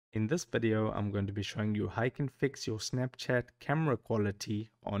In this video, I'm going to be showing you how you can fix your Snapchat camera quality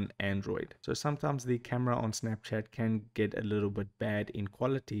on Android. So sometimes the camera on Snapchat can get a little bit bad in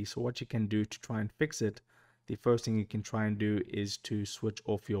quality. So what you can do to try and fix it, the first thing you can try and do is to switch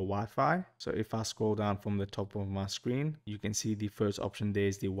off your Wi-Fi. So if I scroll down from the top of my screen, you can see the first option there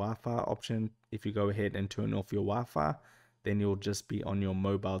is the Wi-Fi option. If you go ahead and turn off your Wi-Fi, then you'll just be on your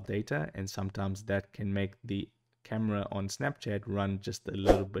mobile data, and sometimes that can make the camera on Snapchat run just a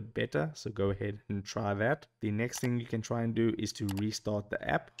little bit better. So go ahead and try that. The next thing you can try and do is to restart the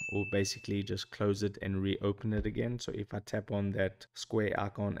app, or basically just close it and reopen it again. So if I tap on that square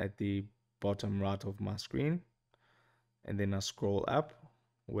icon at the bottom right of my screen and then I scroll up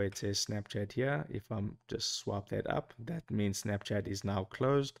where it says Snapchat here, if I'm just swipe that up, that means Snapchat is now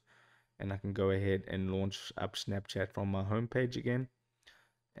closed and I can go ahead and launch up Snapchat from my home page again,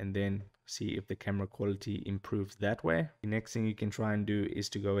 and then see if the camera quality improves that way. The next thing you can try and do is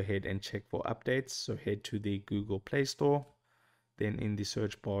to go ahead and check for updates. So head to the Google Play Store. Then in the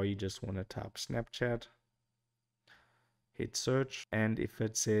search bar, you just want to type Snapchat. Hit search, and if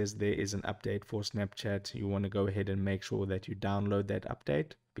it says there is an update for Snapchat, you want to go ahead and make sure that you download that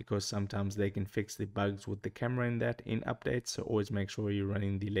update, because sometimes they can fix the bugs with the camera in updates. So always make sure you're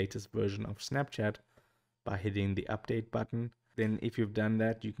running the latest version of Snapchat by hitting the update button. Then if you've done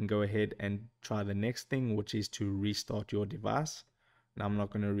that, you can go ahead and try the next thing, which is to restart your device. Now I'm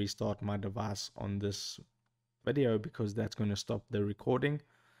not going to restart my device on this video because that's going to stop the recording,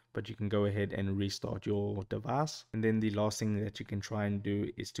 but you can go ahead and restart your device. And then the last thing that you can try and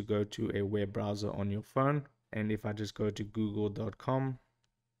do is to go to a web browser on your phone. And if I just go to google.com,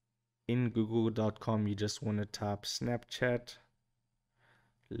 in google.com you just want to type Snapchat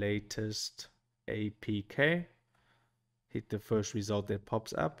latest APK, hit the first result that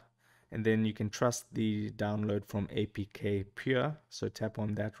pops up, and then you can trust the download from APK Pure. So tap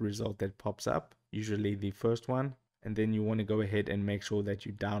on that result that pops up, usually the first one, and then you want to go ahead and make sure that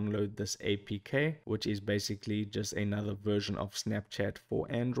you download this APK, which is basically just another version of Snapchat for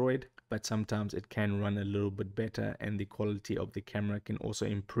Android, but sometimes it can run a little bit better and the quality of the camera can also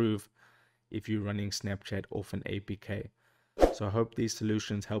improve if you're running Snapchat off an APK. So I hope these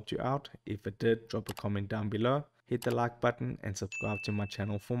solutions helped you out. If it did, drop a comment down below, hit the like button and subscribe to my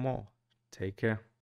channel for more. Take care.